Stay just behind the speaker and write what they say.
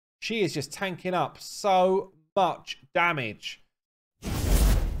She is just tanking up so much damage.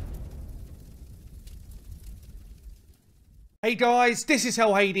 Hey guys, this is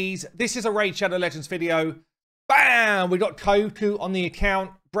Hell Hades. This is a Raid Shadow Legends video. Bam! We got KYOKU on the account.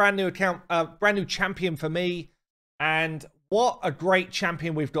 Brand new account, brand new champion for me. And what a great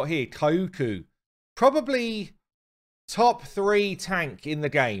champion we've got here, KYOKU. Probably top 3 tank in the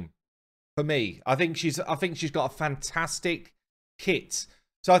game for me. I think she's got a fantastic kit.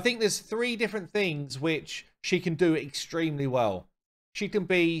 So I think there's 3 different things which she can do extremely well. She can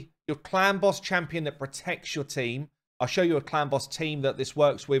be your clan boss champion that protects your team. I'll show you a clan boss team that this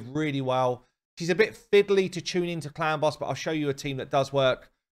works with really well. She's a bit fiddly to tune into clan boss, but I'll show you a team that does work.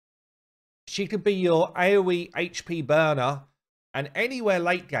 She could be your AoE HP burner, and anywhere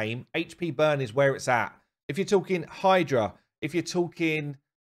late game, HP burn is where it's at. If you're talking Hydra, if you're talking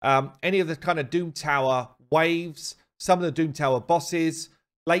any of the kind of Doom Tower waves, some of the Doom Tower bosses,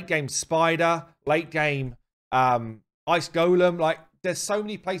 late game Spider, late game Ice Golem, like there's so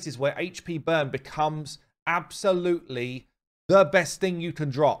many places where HP burn becomes absolutely the best thing you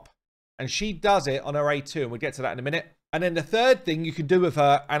can drop, and she does it on her A2, and we'll get to that in a minute. And then the third thing you can do with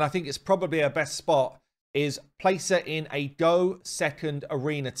her, and I think it's probably her best spot, is place her in a go second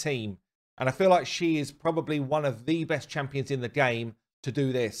arena team. And I feel like she is probably one of the best champions in the game to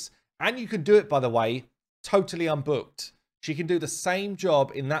do this. And you can do it, by the way, totally unbooked. She can do the same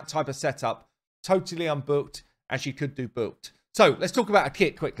job in that type of setup, totally unbooked, as she could do booked. So let's talk about a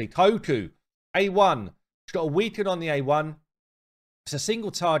kit quickly. KYOKU, A1. She's got a weaken on the A1. It's a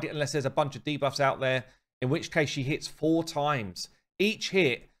single target unless there's a bunch of debuffs out there, in which case she hits 4 times. Each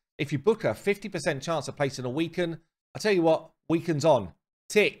hit, if you book her, 50% chance of placing a weaken. I'll tell you what, weakens on.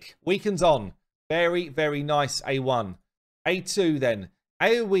 Tick, weakens on. Very, very nice A1. A2 then,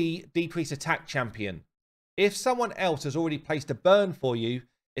 AoE decrease attack champion. If someone else has already placed a burn for you,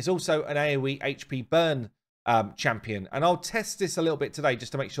 it's also an AoE HP burn champion. And I'll test this a little bit today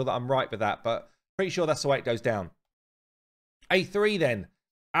just to make sure that I'm right with that, but pretty sure that's the way it goes down. A3 then,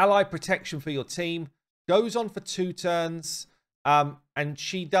 ally protection for your team. Goes on for 2 turns, and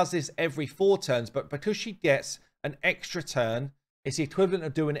she does this every 4 turns, but because she gets an extra turn, it's the equivalent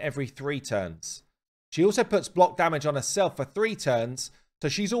of doing it every 3 turns. She also puts block damage on herself for 3 turns, so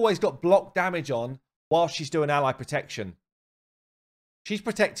she's always got block damage on while she's doing ally protection. She's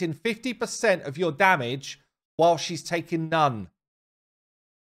protecting 50% of your damage while she's taking none.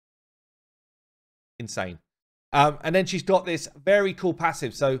 Insane. And then she's got this very cool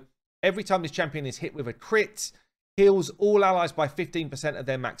passive. So every time this champion is hit with a crit, heals all allies by 15% of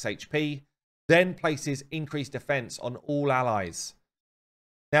their max HP, then places increased defense on all allies.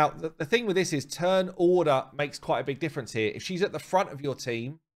 Now, the thing with this is turn order makes quite a big difference here. If she's at the front of your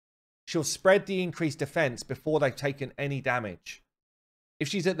team, she'll spread the increased defense before they've taken any damage. If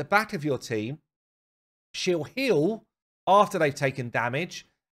she's at the back of your team, she'll heal after they've taken damage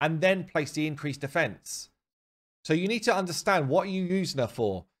and then place the increased defense. So you need to understand what you're using her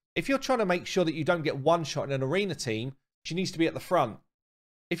for. If you're trying to make sure that you don't get one shot in an arena team, she needs to be at the front.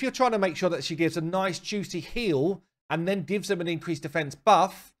 If you're trying to make sure that she gives a nice juicy heal and then gives them an increased defense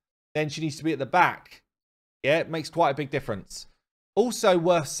buff, then she needs to be at the back. Yeah, it makes quite a big difference. Also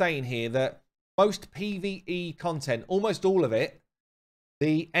worth saying here that most PvE content, almost all of it,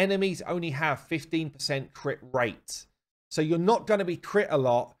 the enemies only have 15% crit rate. So you're not going to be crit a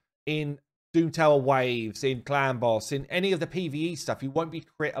lot in Doom Tower waves, in clan boss, in any of the PvE stuff. You won't be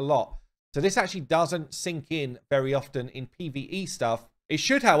crit a lot. So this actually doesn't sink in very often in PvE stuff. It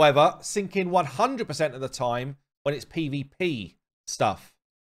should, however, sink in 100% of the time when it's PvP stuff.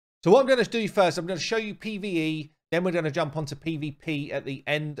 So what I'm going to do first, I'm going to show you PvE, then we're going to jump onto PvP at the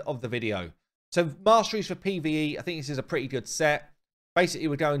end of the video. So masteries for PvE, I think this is a pretty good set. Basically,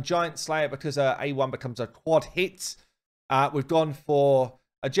 we're going Giant Slayer because A1 becomes a quad hit. We've gone for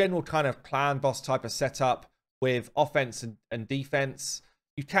a general kind of clan boss type of setup with offense and defense.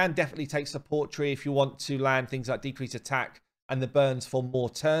 You can definitely take support tree if you want to land things like decreased attack and the burns for more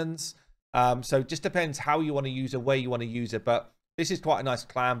turns. So it just depends how you want to use it, where you want to use it. But this is quite a nice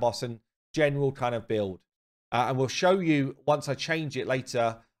clan boss and general kind of build. And we'll show you, once I change it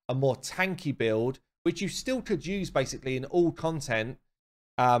later, a more tanky build, which you still could use basically in all content.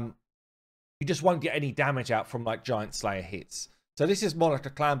 You just won't get any damage out from like Giant Slayer hits. So this is more like a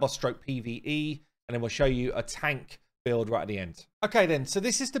clan boss stroke PvE, and then we'll show you a tank build right at the end. Okay then, so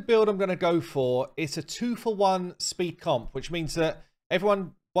this is the build I'm going to go for. It's a 2-for-1 speed comp, which means that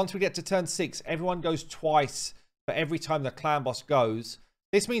everyone, once we get to turn 6, everyone goes twice for every time the clan boss goes.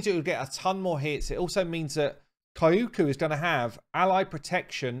 This means it will get a ton more hits. It also means that KYOKU is going to have ally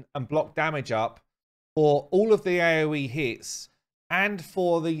protection and block damage up for all of the AoE hits, and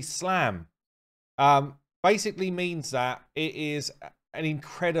for the slam. Basically means that it is an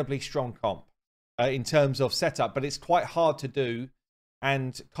incredibly strong comp in terms of setup, but it's quite hard to do.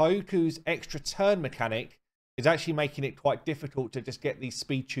 And KYOKU's extra turn mechanic is actually making it quite difficult to just get these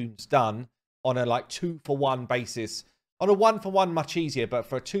speed tunes done on a like 2-for-1 basis. On a 1-for-1 much easier, but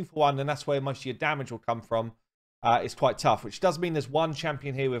for a 2-for-1, and that's where most of your damage will come from, it's quite tough, which does mean there's one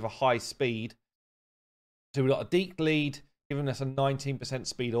champion here with a high speed. So we've got a Deke lead, giving us a 19%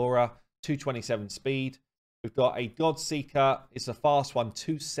 speed aura, 227 speed. We've got a Godseeker, it's a fast one,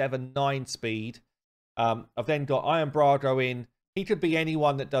 279 speed. I've then got Iron Brago in. He could be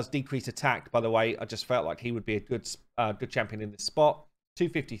anyone that does decreased attack, by the way. I just felt like he would be a good champion in this spot.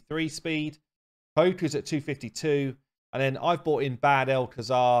 253 speed. KYOKU's at 252. And then I've brought in Bad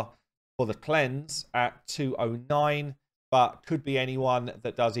Elcazar for the cleanse at 209. But could be anyone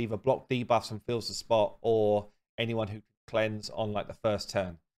that does either block debuffs and fills the spot, or anyone who can cleanse on like the first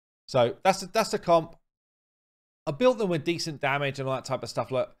turn. So that's the comp. I built them with decent damage and all that type of stuff.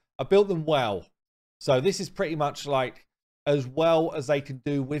 Look, I built them well. So this is pretty much like as well as they can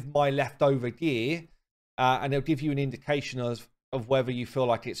do with my leftover gear. And it'll give you an indication of whether you feel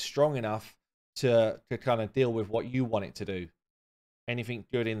like it's strong enough to kind of deal with what you want it to do. Anything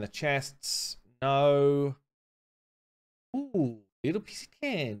good in the chests? No. Ooh, little piece of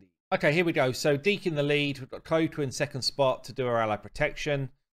candy. Okay, here we go. So Deke in the lead. We've got KYOKU in second spot to do our ally protection.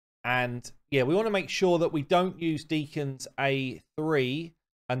 And yeah, we want to make sure that we don't use Deacon's A3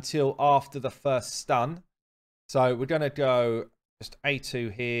 until after the first stun. So we're going to go just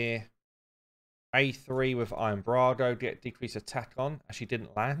A2 here. A3 with Iron Brago, get decreased attack on. Actually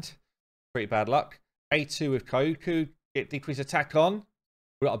didn't land. Pretty bad luck. A2 with KYOKU, get decreased attack on.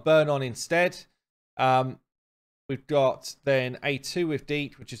 We've got a burn on instead. We've got then A2 with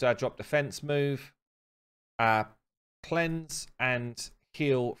Deke, which is our drop defense move. Cleanse and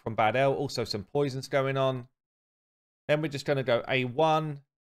heal from Bad El. Also some poisons going on. Then we're just going to go A1,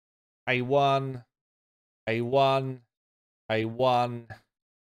 A1, A1, A1,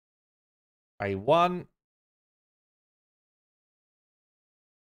 A1,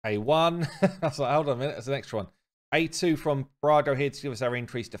 A1. I was like, hold on a minute, there's an extra one. A2 from Brago here to give us our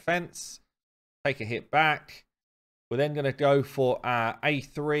increased defense. Take a hit back. We're then going to go for our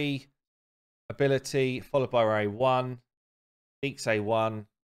A3 ability, followed by our A1. Deke's A1.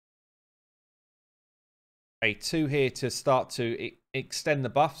 A2 here to start to extend the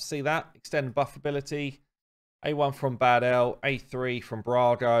buff. See that? Extend the buff ability. A1 from Bad El. A3 from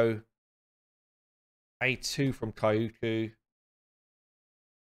Brago. A2 from KYOKU.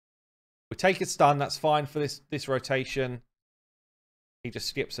 We take a stun. That's fine for this rotation. He just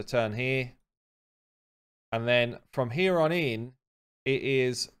skips a turn here. And then from here on in, it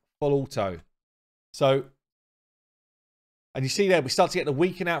is full auto. So, and you see there, we start to get the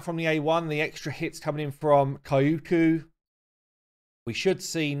weaken out from the A1, the extra hits coming in from KYOKU. We should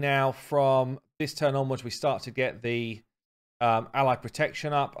see now from this turn onwards, we start to get the ally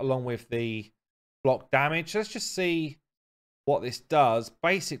protection up along with the block damage. Let's just see what this does.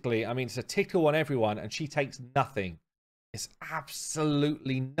 Basically, I mean, it's a tickle on everyone and she takes nothing. It's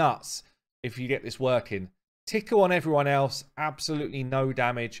absolutely nuts if you get this working. Tickle on everyone else, absolutely no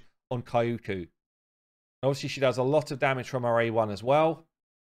damage on KYOKU. Obviously, she does a lot of damage from her A1 as well.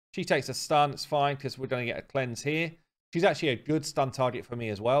 She takes a stun. It's fine because we're going to get a cleanse here. She's actually a good stun target for me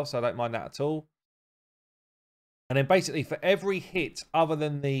as well, so I don't mind that at all. And then basically for every hit other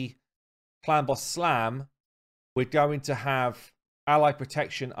than the clan boss slam, we're going to have ally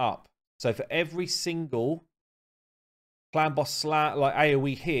protection up. So for every single clan boss slam, like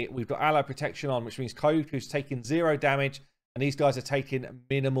AoE hit, we've got ally protection on, which means KYOKU's taking 0 damage and these guys are taking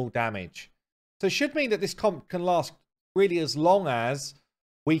minimal damage. So it should mean that this comp can last really as long as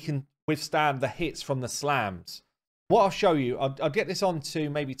we can withstand the hits from the slams. What I'll show you, I'll get this on to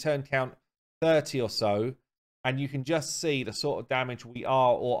maybe turn count 30 or so, and you can just see the sort of damage we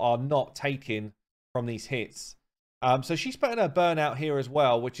are or are not taking from these hits. So she's putting her burnout here as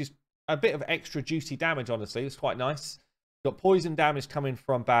well, which is a bit of extra juicy damage, honestly. It's quite nice. We've got poison damage coming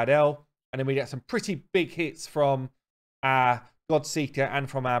from Bad El, and then we get some pretty big hits from our Godseeker and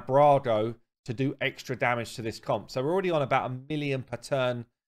from our Brago to do extra damage to this comp. So we're already on about 1 million per turn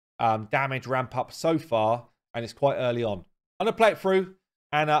damage ramp up so far, and it's quite early on. I'm going to play it through,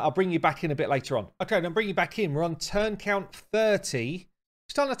 and I'll bring you back in a bit later on. Okay, then bring you back in. We're on turn count 30.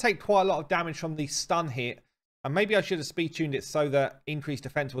 Starting to take quite a lot of damage from the stun hit, and maybe I should have speed tuned it so that increased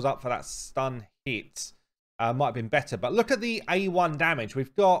defense was up for that stun hit. Might have been better, but look at the A1 damage.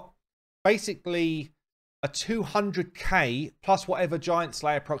 We've got basically a 200k plus whatever Giant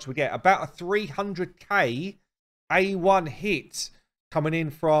Slayer procs we get. About a 300k A1 hit coming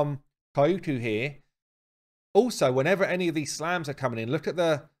in from KYOKU here. Also, whenever any of these slams are coming in, look at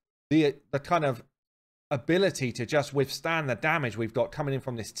the kind of ability to just withstand the damage we've got coming in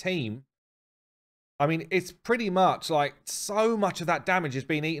from this team. I mean, it's pretty much like so much of that damage is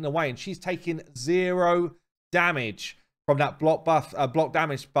being eaten away, and she's taking 0 damage from that block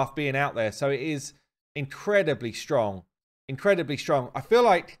damage buff being out there. So it is incredibly strong, incredibly strong. I feel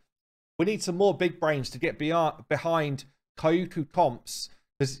like we need some more big brains to get behind KYOKU comps,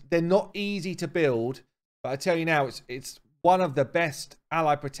 because they're not easy to build. But I tell you now, it's one of the best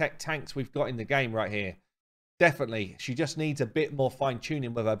ally protect tanks we've got in the game right here. Definitely. She just needs a bit more fine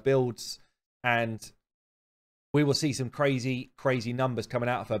tuning with her builds, and we will see some crazy, crazy numbers coming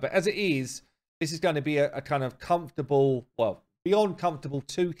out of her. But as it is, this is going to be a kind of comfortable, well, beyond comfortable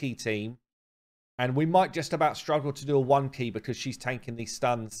 2-key team. And we might just about struggle to do a 1-key because she's tanking these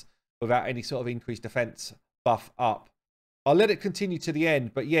stuns without any sort of increased defense buff up. I'll let it continue to the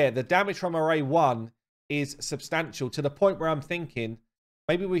end. But yeah, the damage from Array 1 is substantial, to the point where I'm thinking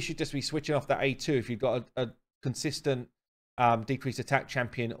maybe we should just be switching off that A2 if you've got a consistent decreased attack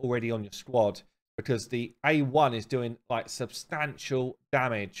champion already on your squad, because the A1 is doing like substantial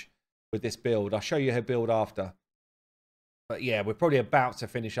damage with this build. I'll show you her build after. But yeah, we're probably about to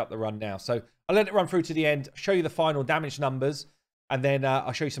finish up the run now. So I'll let it run through to the end, show you the final damage numbers, and then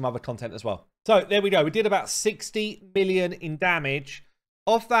I'll show you some other content as well. So there we go. We did about 60 million in damage.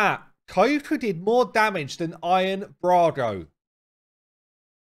 Of that, KYOKU did more damage than Iron Brado.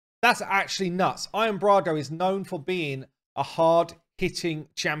 That's actually nuts. Iron Brado is known for being a hard-hitting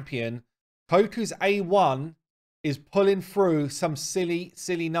champion. KYOKU's A1 is pulling through some silly,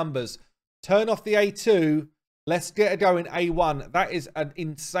 silly numbers. Turn off the A2. Let's get it going. A1. That is an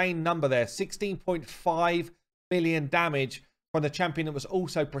insane number there. 16.5 million damage from the champion that was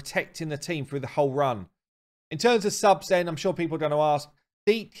also protecting the team through the whole run. In terms of subs then, I'm sure people are going to ask,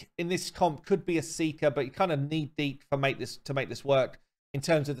 Deke in this comp could be a Seeker, but you kind of need Deke to make this work. In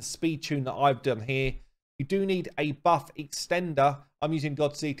terms of the speed tune that I've done here, you do need a buff extender. I'm using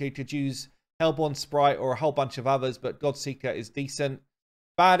Godseeker. You could use Hellborn Sprite or a whole bunch of others, but Godseeker is decent.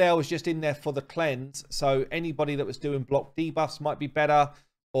 Bad L was just in there for the cleanse, so anybody that was doing block debuffs might be better,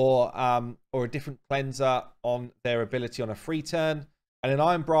 or a different cleanser on their ability on a free turn. And then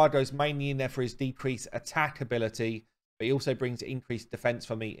Iron Brado's mainly in there for his decreased attack ability, but he also brings increased defense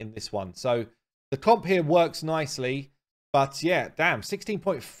for me in this one. So the comp here works nicely. But yeah, damn,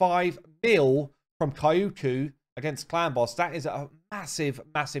 16.5 mil from KYOKU against Clan Boss. That is a massive,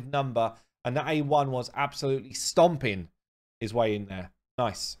 massive number. And that A1 was absolutely stomping his way in there.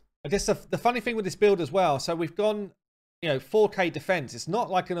 Nice. I guess the funny thing with this build as well, so we've gone, 4K defense. It's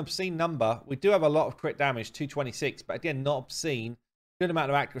not like an obscene number. We do have a lot of crit damage, 226, but again, not obscene. Good amount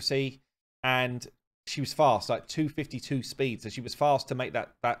of accuracy. And she was fast, like 252 speed. So she was fast to make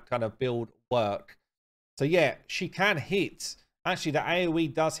that kind of build work. So yeah, she can hit. Actually, the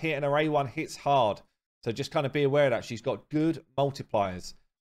AoE does hit, and her A1 hits hard. So just kind of be aware of that. She's got good multipliers.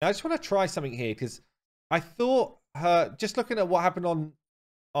 Now, I just want to try something here, because I thought just looking at what happened on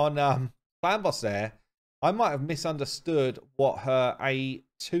Clan Boss there, I might have misunderstood what her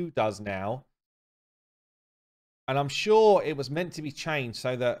A2 does now. And I'm sure it was meant to be changed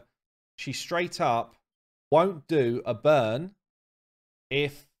so that she straight up won't do a burn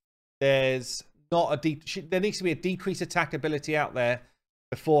if there's not there needs to be a decreased attack ability out there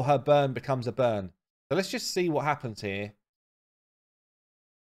before her burn becomes a burn. So let's just see what happens here.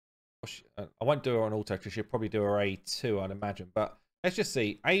 I won't do her on auto because she'll probably do her A2, I'd imagine. But let's just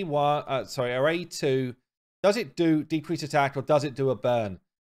see. A1, sorry, her A2, does it do decreased attack or does it do a burn?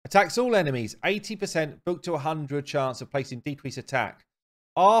 Attacks all enemies. 80% book to 100 chance of placing decreased attack.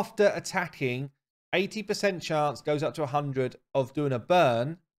 After attacking, 80% chance goes up to 100 of doing a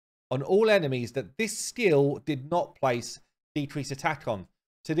burn on all enemies that this skill did not place decreased attack on.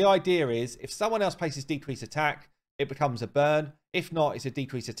 So the idea is, if someone else places decreased attack, it becomes a burn. If not, it's a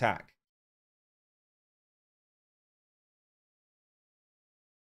decreased attack.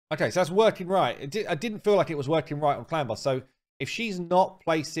 Okay, so that's working right. I didn't feel like it was working right on Clan Boss. So if she's not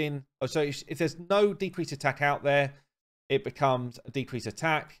placing... Oh, so if there's no decreased attack out there, it becomes a decreased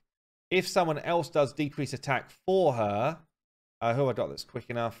attack. If someone else does decreased attack for her... who have I got that's quick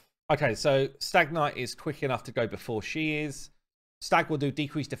enough? Okay, so Stag Knight is quick enough to go before she is. Stag will do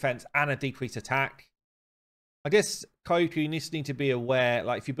decreased defense and a decreased attack. I guess KYOKU, you just need to be aware,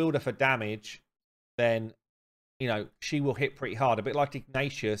 like if you build her for damage, then, she will hit pretty hard. A bit like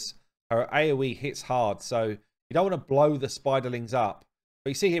Ignatius, her AoE hits hard, so you don't want to blow the spiderlings up.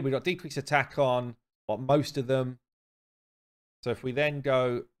 But you see here, we've got decreased attack on most of them. So if we then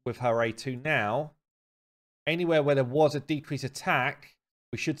go with her A2 now, anywhere where there was a decreased attack,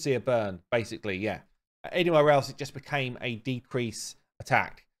 we should see a burn, basically, yeah. Anywhere else, it just became a decrease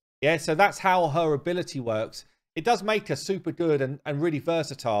attack. Yeah, so that's how her ability works. It does make her super good and really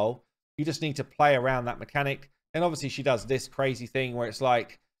versatile. You just need to play around that mechanic. And obviously she does this crazy thing where it's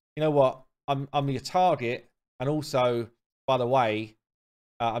like, you know what, I'm your target. And also, by the way,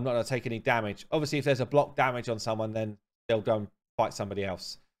 I'm not going to take any damage. Obviously, if there's a block damage on someone, then they'll go and fight somebody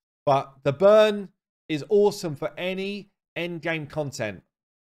else. But the burn is awesome for any end game content.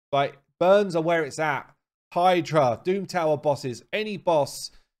 Like, burns are where it's at. Hydra, Doom Tower bosses, any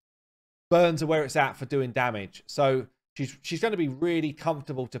boss, burns are where it's at for doing damage. So she's going to be really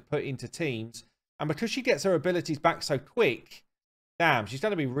comfortable to put into teams. And because she gets her abilities back so quick, damn, she's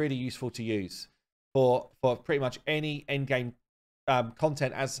going to be really useful to use for pretty much any end game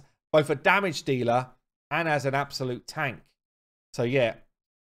content as both a damage dealer and as an absolute tank. So yeah,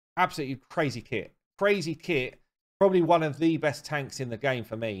 absolutely crazy kit. Crazy kit. Probably one of the best tanks in the game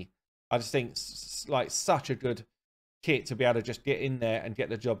for me. I just think it's like such a good kit to be able to just get in there and get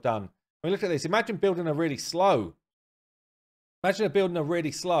the job done. I mean, look at this. Imagine building her really slow. Imagine her building her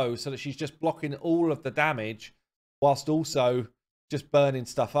really slow so that she's just blocking all of the damage whilst also just burning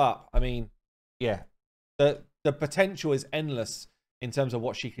stuff up. I mean, yeah, the potential is endless in terms of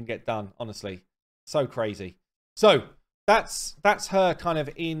what she can get done, honestly. So crazy. So that's her kind of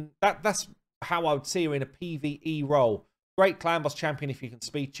in that's how I would see her in a PvE role. Great clan boss champion if you can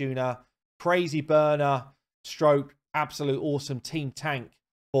speed tune her. Crazy burner, stroke, absolute awesome team tank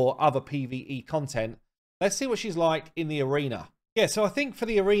for other PvE content. Let's see what she's like in the arena. Yeah, so I think for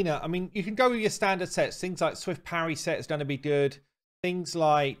the arena, I mean, you can go with your standard sets. Things like Swift Parry set is going to be good. Things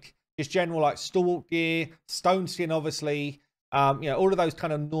like just general like Stalwart gear, Stone Skin, obviously. You know, all of those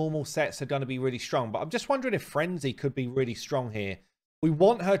kind of normal sets are going to be really strong. But I'm just wondering if Frenzy could be really strong here. We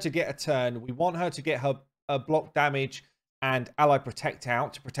want her to get a turn. We want her to get her block damage and ally protect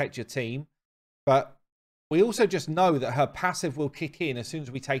out to protect your team. But we also just know that her passive will kick in as soon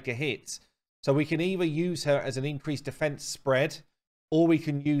as we take a hit. So we can either use her as an increased defense spread, or we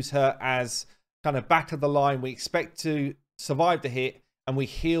can use her as kind of back of the line. We expect to survive the hit and we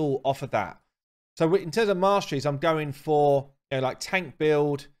heal off of that. So in terms of masteries, I'm going for, you know, like tank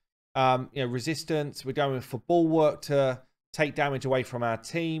build, you know, resistance. We're going for bulwark to take damage away from our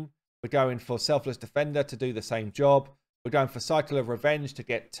team. We're going for selfless defender to do the same job. We're going for cycle of revenge to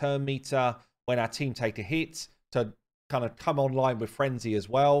get turn meter when our team take a hit to kind of come online with frenzy as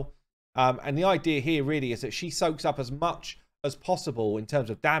well. And the idea here really is that she soaks up as much as possible in terms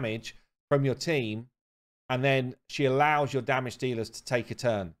of damage from your team, and then she allows your damage dealers to take a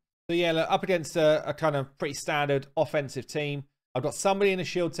turn. So yeah, look, up against a kind of pretty standard offensive team. I've got somebody in a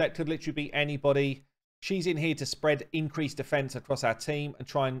shield set, could literally be anybody. She's in here to spread increased defense across our team and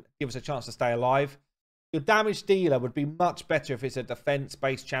try and give us a chance to stay alive. Your damage dealer would be much better if it's a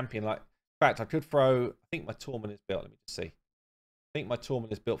defense-based champion. Like, in fact, I could throw, I think my Torment is built. Let me just see. I think my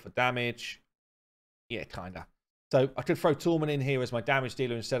Torment is built for damage. Yeah, kind of. So I could throw Torment in here as my damage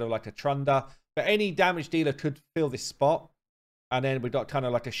dealer instead of like a Trunder. But any damage dealer could fill this spot. And then we've got kind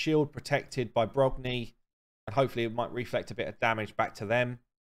of like a shield protected by Brogni. And hopefully it might reflect a bit of damage back to them.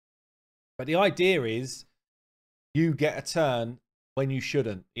 But the idea is you get a turn when you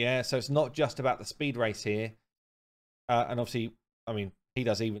shouldn't. Yeah, so it's not just about the speed race here. And obviously, I mean, he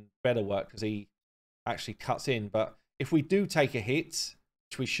does even better work because he actually cuts in. But if we do take a hit,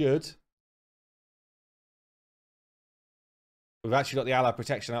 which we should, we've actually got the ally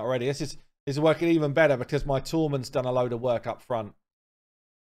protection out already. This is working even better because my Torment's done a load of work up front.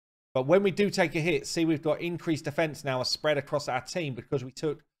 But when we do take a hit, see, we've got increased defense now spread across our team because we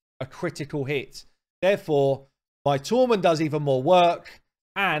took a critical hit. Therefore, my Torment does even more work,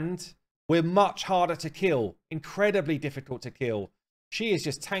 and we're much harder to kill. Incredibly difficult to kill. She is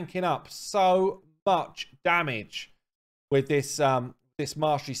just tanking up so much damage with this this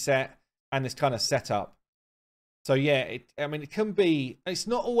mastery set and this kind of setup. So yeah, I mean, it can be, it's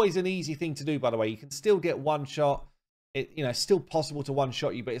not always an easy thing to do, by the way. You can still get one shot. You know, it's still possible to one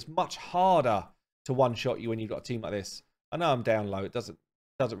shot you, but it's much harder to one shot you when you've got a team like this. I know I'm down low. It doesn't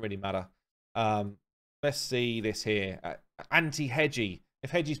really matter. Let's see this here. Anti-Hedgie.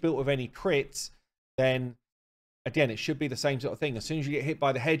 If Hedgie's built with any crits, then again, it should be the same sort of thing. As soon as you get hit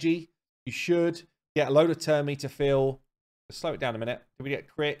by the Hedgie, you should get a load of turn meter fill. Let's slow it down a minute. Did we get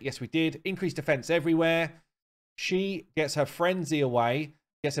crit? Yes, we did. Increased defense everywhere. She gets her frenzy away,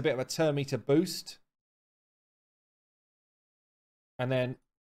 gets a bit of a turn meter boost. And then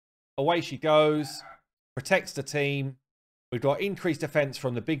away she goes, protects the team. We've got increased defense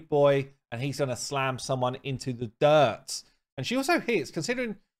from the big boy, and he's going to slam someone into the dirt. And she also hits,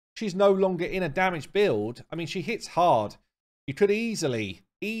 considering she's no longer in a damaged build. I mean, she hits hard. You could easily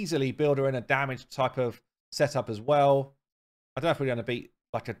build her in a damaged type of setup as well. I don't know if we're going to beat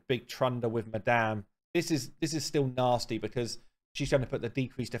like a big Trunder with Madame. This is still nasty because she's going to put the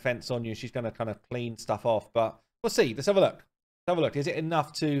decreased defense on you. She's going to kind of clean stuff off. But we'll see. Let's have a look. Let's have a look. Is it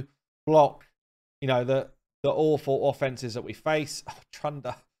enough to block, you know, the awful offenses that we face? Oh,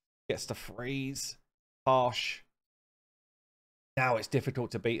 Trunder gets to freeze. Harsh. Now it's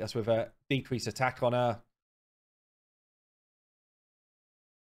difficult to beat us with a decreased attack on her.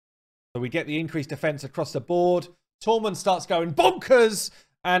 So we get the increased defense across the board. Tormund starts going bonkers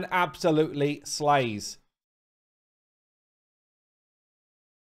and absolutely slays.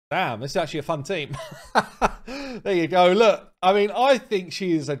 Damn, this is actually a fun team. There you go. Look, I mean, I think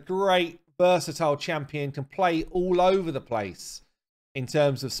she is a great, versatile champion. Can play all over the place in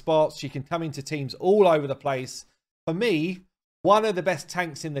terms of spots. She can come into teams all over the place. For me, one of the best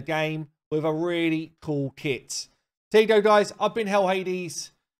tanks in the game with a really cool kit. There you go, guys. I've been Hell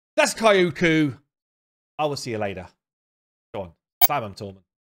Hades. That's KYOKU. I will see you later. Go on. Slam him, Tormund.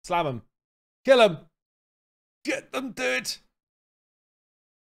 Slam him. Kill him. Get them, dude.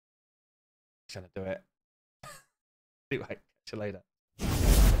 He's going to do it. Anyway, catch you later.